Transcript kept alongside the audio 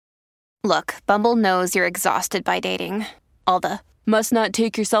Look, Bumble knows you're exhausted by dating. All the must not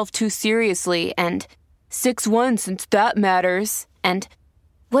take yourself too seriously and 6'1" since that matters. And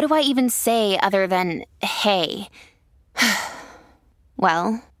what do I even say other than hey?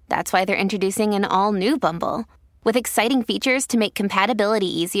 Well, that's why they're introducing an all-new Bumble with exciting features to make compatibility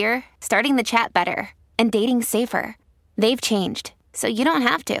easier, starting the chat better, and dating safer. They've changed, so you don't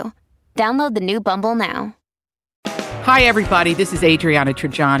have to. Download the new Bumble now. Hi, everybody. This is Adriana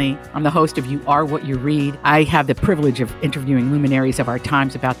Trajani. I'm the host of You Are What You Read. I have the privilege of interviewing luminaries of our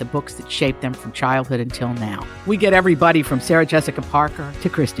times about the books that shaped them from childhood until now. We get everybody from Sarah Jessica Parker to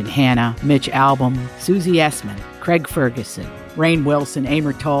Kristen Hanna, Mitch Albom, Susie Essman, Craig Ferguson, Rainn Wilson,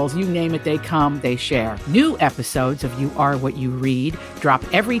 Amor Tolls, you name it, they come, they share. New episodes of You Are What You Read drop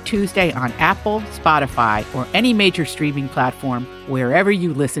every Tuesday on Apple, Spotify, or any major streaming platform wherever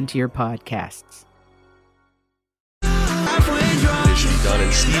you listen to your podcasts. Don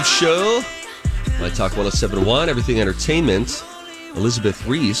and Steve Show. My Talk 107.1, Everything Entertainment. Elizabeth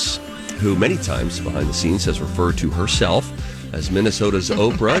Reese, who many times behind the scenes has referred to herself as Minnesota's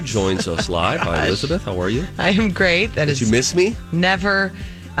Oprah, joins us live. Hi, Elizabeth. How are you? I am great. Did you miss me? Never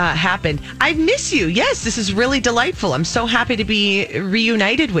happened. I miss you. Yes, this is really delightful. I'm so happy to be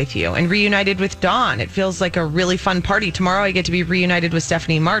reunited with you and reunited with Dawn. It feels like a really fun party. Tomorrow I get to be reunited with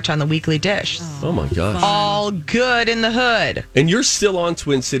Stephanie March on the Weekly Dish. Oh my gosh. All good in the hood. And you're still on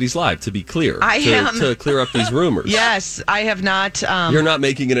Twin Cities Live, to be clear. I am. To clear up these rumors. Yes, I have not. You're not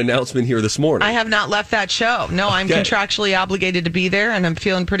making an announcement here this morning. I have not left that show. No, I'm contractually obligated to be there, and I'm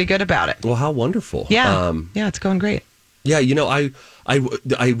feeling pretty good about it. Well, how wonderful. Yeah. Yeah, it's going great. Yeah, you know, I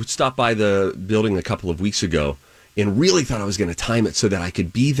stopped by the building a couple of weeks ago and really thought I was going to time it so that I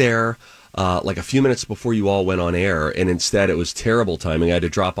could be there like a few minutes before you all went on air, and instead it was terrible timing. I had to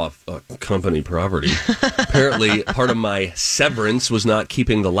drop off company property. Apparently, part of my severance was not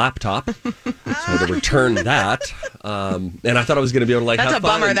keeping the laptop, so I had to return that. And I thought I was going to be able to That's have a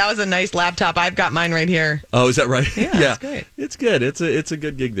bummer. fun. That was a nice laptop. I've got mine right here. Oh, is that right? Yeah, that's great. It's good. It's a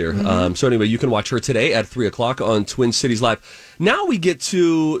good gig there. So anyway, you can watch her today at 3:00 on Twin Cities Live. Now we get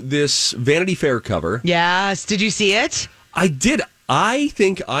to this Vanity Fair cover. Yes. Did you see it? I did. I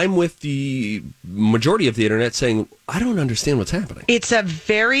think I'm with the majority of the internet saying, I don't understand what's happening. It's a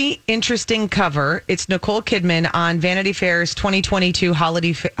very interesting cover. It's Nicole Kidman on Vanity Fair's 2022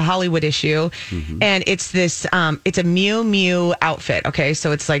 Hollywood issue. Mm-hmm. And it's this, it's a Miu Miu outfit. Okay.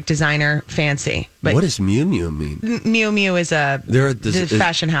 So it's like designer fancy. But what does Miu Miu mean? Miu Miu is the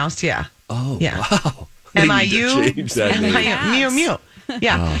fashion house. Yeah. Oh, yeah. Wow. M-I-U. Miu Miu.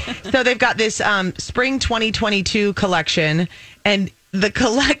 Yeah. So they've got this spring 2022 collection, and the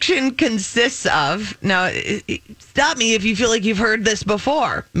collection consists of, now, stop me if you feel like you've heard this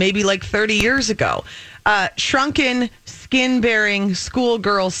before, maybe like 30 years ago, shrunken, skin-bearing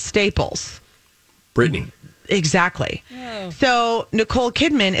schoolgirl staples. Britney. Exactly. Oh. So Nicole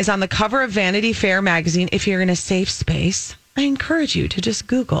Kidman is on the cover of Vanity Fair magazine. If you're in a safe space, I encourage you to just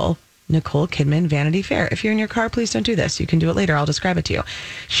Google Nicole Kidman Vanity Fair. If you're in your car, please don't do this. You can do it later. I'll describe it to you.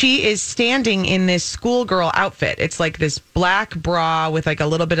 She is standing in this schoolgirl outfit. It's like this black bra with like a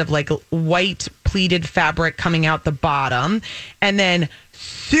little bit of like white pleated fabric coming out the bottom, and then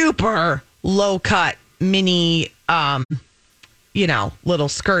super low cut mini, little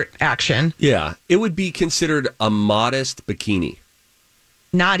skirt action. Yeah. It would be considered a modest bikini.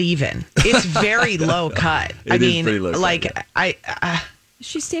 Not even. It's very low cut. It is pretty low cut, yeah.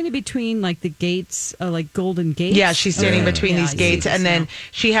 She's standing between like the gates, like golden gates. Yeah, she's standing between these gates, and then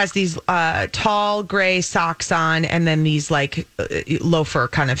she has these tall gray socks on, and then these like loafer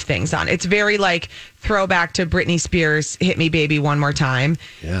kind of things on. It's very like throwback to Britney Spears' "Hit Me, Baby, One More Time,"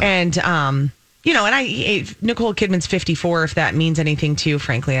 and Nicole Kidman's 54, if that means anything to you.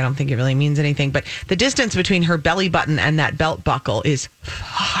 Frankly, I don't think it really means anything. But the distance between her belly button and that belt buckle is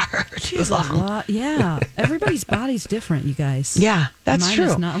far too long. Yeah. Everybody's body's different, you guys. Yeah, that's Mine true.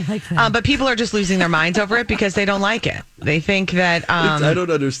 is not like that. But people are just losing their minds over it because they don't like it. They think that... I don't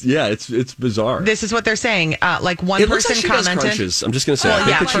understand. Yeah, it's bizarre. This is what they're saying. Like one person like commented... crunches. I'm just going to say. Well,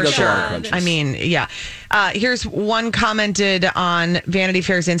 I think for she does a lot of sure. crunches. I mean, yeah. Here's one commented on Vanity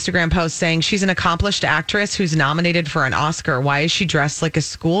Fair's Instagram post saying, she's an accomplished actress who's nominated for an Oscar. Why is she dressed like a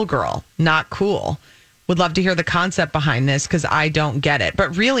schoolgirl? Not cool. Would love to hear the concept behind this because I don't get it.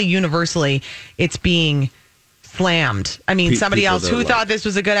 But really, universally, it's being slammed. I mean, somebody else who thought this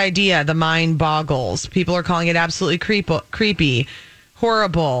was a good idea, the mind boggles. People are calling it absolutely creepy,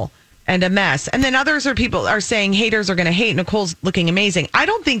 horrible, and a mess. And then people are saying haters are going to hate. Nicole's looking amazing. I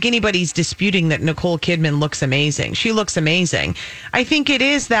don't think anybody's disputing that Nicole Kidman looks amazing. She looks amazing. I think it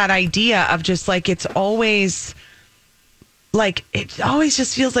is that idea of just like it's always like it always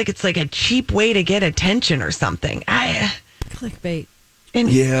just feels like it's like a cheap way to get attention or something. Clickbait. And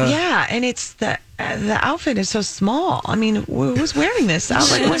Yeah. and it's the outfit is so small. I mean, who's wearing this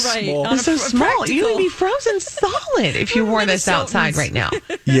outfit? Right. It's so small. You would be frozen solid if you wore this outside right now.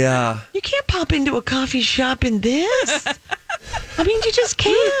 Yeah. You can't pop into a coffee shop in this. I mean, you just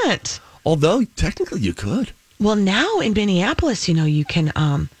can't. Although technically you could. Well, now in Minneapolis, you can.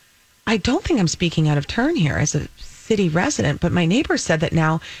 I don't think I'm speaking out of turn here as a city resident, but my neighbor said that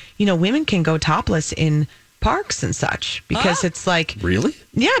now, women can go topless in parks and such because it's like Really?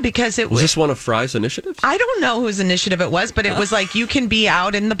 yeah, because it Was this one of Fry's initiatives? I don't know whose initiative it was, but it was like you can be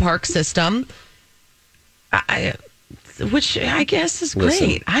out in the park system, which I guess is great.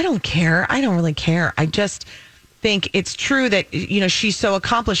 Listen. I don't care. I don't really care. I just think it's true that she's so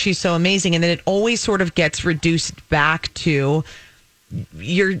accomplished, she's so amazing, and then it always sort of gets reduced back to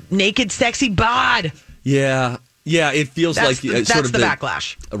your naked, sexy bod. Yeah. Yeah, it feels That's like that's sort of the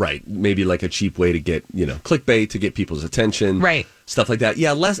backlash. Right. Maybe like a cheap way to get, clickbait to get people's attention. Right. Stuff like that.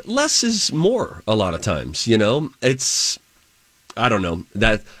 Yeah, less is more a lot of times, It's, I don't know.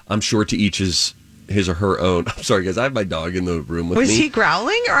 That I'm sure to each is his or her own. I'm sorry, guys. I have my dog in the room with Was me. he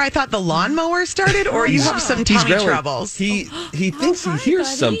growling, or I thought the lawnmower started, or you have some He's tummy growling. troubles? He thinks he hears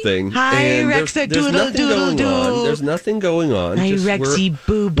something. Hi, and Rexa, there's nothing going doodle-doodle-doo. on. There's nothing going on. Hi, Just Rexy,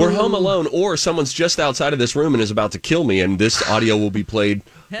 boo-boo. We're home alone, or someone's just outside of this room and is about to kill me, and this audio will be played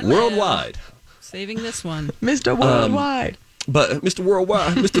worldwide. Saving this one. Mr. Worldwide. But Mr.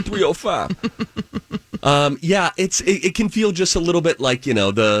 Worldwide, Mr. 305. Yeah, it can feel just a little bit like,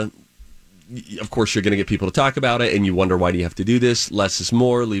 of course, you're going to get people to talk about it, and you wonder, why do you have to do this? Less is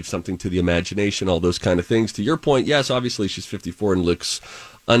more, leave something to the imagination, all those kind of things. To your point, yes, obviously she's 54 and looks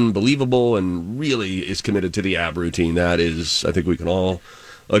unbelievable and really is committed to the ab routine. That is, I think we can all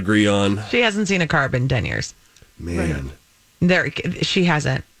agree on. She hasn't seen a carb in 10 years. Man. She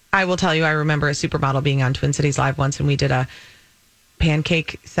hasn't. I will tell you, I remember a supermodel being on Twin Cities Live once, and we did a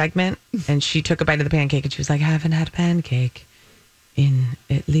pancake segment, and she took a bite of the pancake, and she was like, I haven't had a pancake in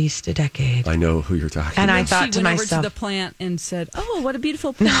at least a decade. I know who you're talking And about. I thought She to went over myself, to the plant and said, "Oh, what a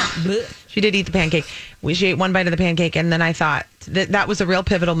beautiful plant." Blech. she did eat the pancake. She ate one bite of the pancake, and then I thought that was a real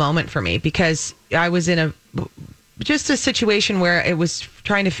pivotal moment for me, because I was in just a situation where it was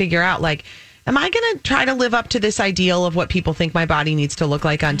trying to figure out, like, am I going to try to live up to this ideal of what people think my body needs to look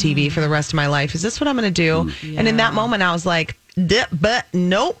like on TV for the rest of my life? Is this what I'm going to do? And in that moment, I was like, but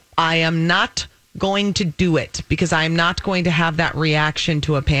nope, I am not going to do it, because I'm not going to have that reaction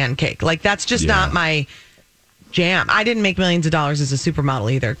to a pancake. Like, that's just not my jam. I didn't make millions of dollars as a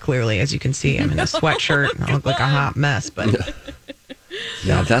supermodel either, clearly, as you can see. I'm in a sweatshirt and I look like a hot mess, but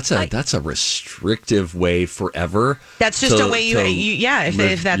Yeah, that's a restrictive way forever. that's just to- a way to if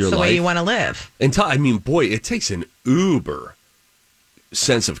live that's your the way you life. want to live. And I mean, boy, it takes an uber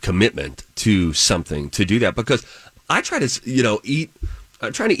sense of commitment to something to do that, because I try to,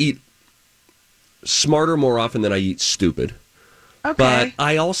 I'm trying to eat smarter more often than I eat stupid. Okay. But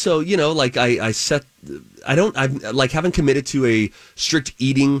I also, I haven't committed to a strict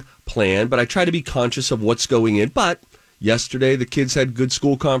eating plan, but I try to be conscious of what's going in. But yesterday, the kids had good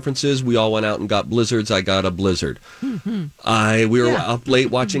school conferences. We all went out and got blizzards. I got a blizzard. We were up late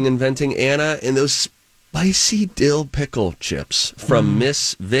watching Inventing Anna, and those spicy dill pickle chips from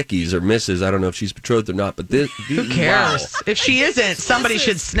Miss Vicky's, or Mrs. I don't know if she's betrothed or not, but Who cares? If she isn't, somebody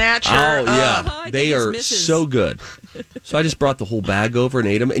should snatch her. Oh, yeah. I They think it's are Mrs. so good. So I just brought the whole bag over and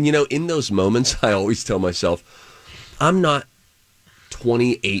ate them. And, in those moments, I always tell myself, I'm not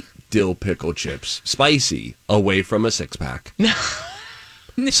 28 dill pickle chips, spicy, away from a six-pack.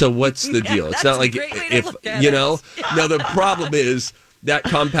 So what's the deal? It's that's not a like, great way to if, look at Now the problem is that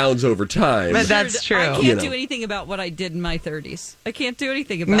compounds over time. But that's true. I can't You know. do anything about what I did in my 30s. I can't do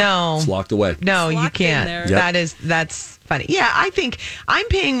anything about No. It's locked away. No, It's you locked in can't. there. Yep. That's funny. Yeah, I think I'm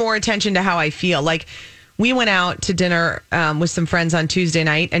paying more attention to how I feel. Like, we went out to dinner with some friends on Tuesday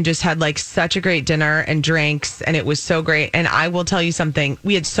night and just had like such a great dinner and drinks, and it was so great. And I will tell you something,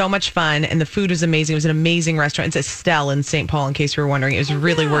 we had so much fun, and the food was amazing. It was an amazing restaurant. It's Estelle in St. Paul, in case you were wondering. It was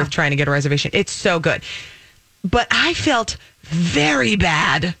really worth trying to get a reservation. It's so good. But I felt very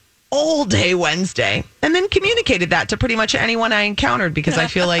bad all day Wednesday, and then communicated that to pretty much anyone I encountered, because I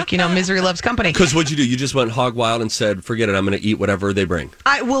feel like, misery loves company. Because what'd you do? You just went hog wild and said, forget it, I'm going to eat whatever they bring.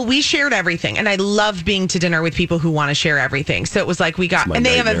 We shared everything, and I love being to dinner with people who want to share everything. So it was like and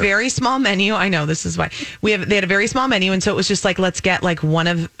they have a nightmare. very small menu. I know, this is why they had a very small menu, and so it was just like, let's get like one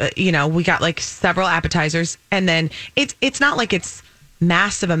of we got like several appetizers, and then it's not like it's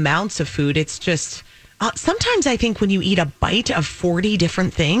massive amounts of food. It's just sometimes I think when you eat a bite of 40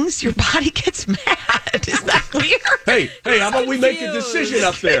 different things, your body gets mad. Is that weird? Hey, how about we make a decision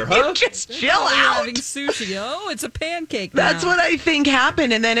up there, huh? Just chill You're out. having sushi. Oh, it's a pancake now. That's what I think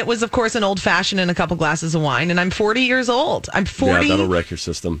happened. And then it was, of course, an old fashioned and a couple glasses of wine. And I'm 40 years old. I'm 40 Yeah, that'll wreck your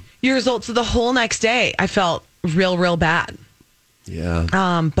system. years old. So the whole next day, I felt real bad.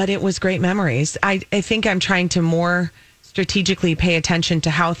 Yeah. But it was great memories. I think I'm trying to more strategically pay attention to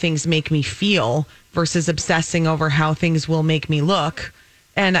how things make me feel versus obsessing over how things will make me look.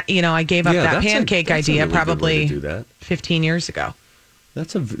 And, I gave up that pancake idea really good way probably to do that. 15 years ago.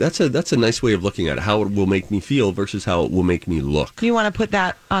 That's a nice way of looking at it. How it will make me feel versus how it will make me look. You want to put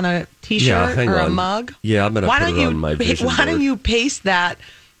that on a T-shirt hang or a on. mug? Yeah, I'm going to put it on my vision Why don't board. you paste that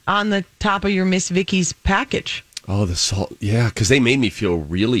on the top of your Miss Vicky's package? Oh, the salt. Yeah, because they made me feel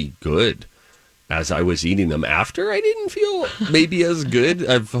really good as I was eating them. After, I didn't feel maybe as good.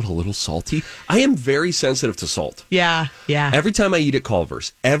 I felt a little salty. I am very sensitive to salt. Yeah. Every time I eat at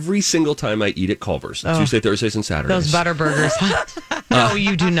Culver's, every single time I eat at Culver's, Tuesday, Thursdays, and Saturdays. Those butter burgers. No,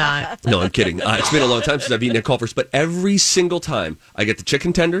 you do not. No, I'm kidding. It's been a long time since I've eaten at Culver's, but every single time I get the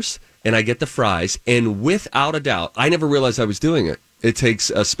chicken tenders and I get the fries, and without a doubt, I never realized I was doing it. It takes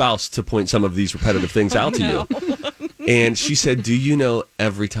a spouse to point some of these repetitive things out to you. And she said, do you know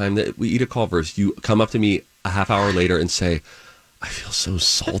every time that we eat at Culver's, you come up to me a half hour later and say, I feel so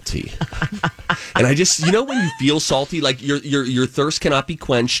salty. And I just, when you feel salty, like your thirst cannot be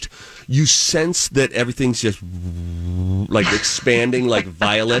quenched. You sense that everything's just like expanding like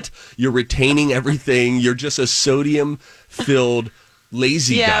violet. You're retaining everything. You're just a sodium-filled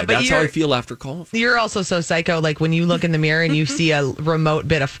lazy guy. That's how I feel after Culver's. You're also so psycho. Like when you look in the mirror and you see a remote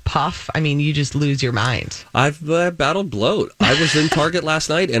bit of puff, I mean, you just lose your mind. I've battled bloat. I was in Target last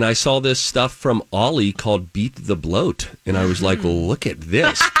night and I saw this stuff from Ollie called Beat the Bloat. And I was like, well, look at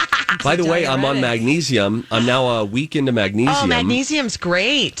this. By the way, I'm on magnesium. I'm now a week into magnesium. Oh, magnesium's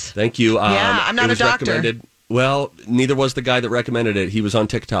great. Thank you. I'm not it was a doctor. recommended. Well, neither was the guy that recommended it. He was on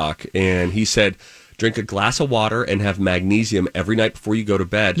TikTok and he said, drink a glass of water and have magnesium every night before you go to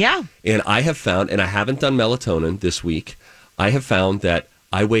bed. Yeah. And I have found, and I haven't done melatonin this week, I have found that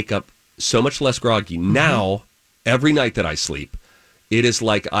I wake up so much less groggy now every night that I sleep. It is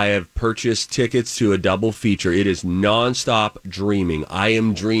like I have purchased tickets to a double feature. It is nonstop dreaming. I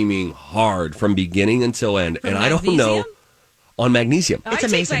am dreaming hard from beginning until end. And I don't know. On magnesium. It's I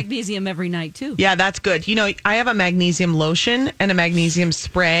amazing. take magnesium every night, too. Yeah, that's good. I have a magnesium lotion and a magnesium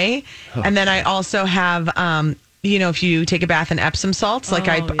spray. And then I also have, if you take a bath in Epsom salts, like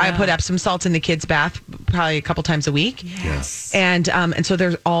I put Epsom salts in the kids' bath probably a couple times a week. Yes. And so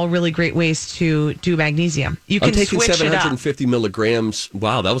there's all really great ways to do magnesium. You can I'm taking switch it up. 750 milligrams.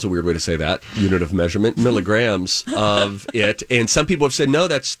 Wow, that was a weird way to say that. Unit of measurement, milligrams of it. And some people have said, no,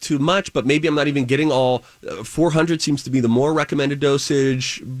 that's too much, but maybe I'm not even getting all. 400 seems to be the more recommended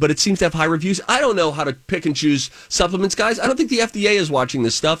dosage, but it seems to have high reviews. I don't know how to pick and choose supplements, guys. I don't think the FDA is watching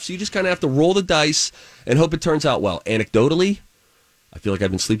this stuff, so you just kind of have to roll the dice and hope it turns out well. Anecdotally, I feel like I've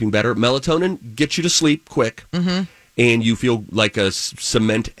been sleeping better. Melatonin gets you to sleep quick, and you feel like a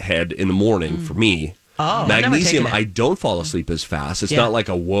cement head in the morning for me. Oh, magnesium, I've never taken it. I don't fall asleep as fast. It's not like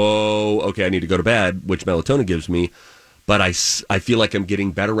a, whoa, okay, I need to go to bed, which melatonin gives me. But I feel like I'm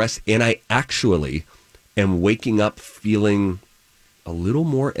getting better rest, and I actually am waking up feeling a little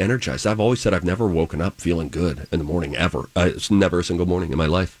more energized. I've always said I've never woken up feeling good in the morning, ever. It's never a single morning in my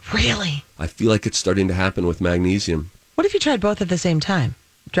life. Really? I feel like it's starting to happen with magnesium. What if you tried both at the same time?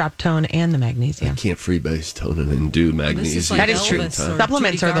 Drop tone and the magnesium. I can't freebase tonin and do magnesium. This is like That is true. Elvis or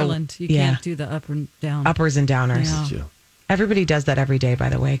Supplements Judy are the- Garland. You yeah. can't do the up and down. Uppers and downers. Yeah. Yeah. Everybody does that every day, by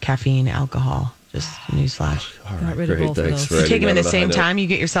the way. Caffeine, alcohol. Just newsflash. All Got right, rid of great. both of Thanks those. for You take ending them at on the a high same note. time, you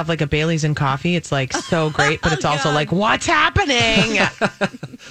get yourself like a Bailey's and coffee. It's like so great, but it's also like, what's happening?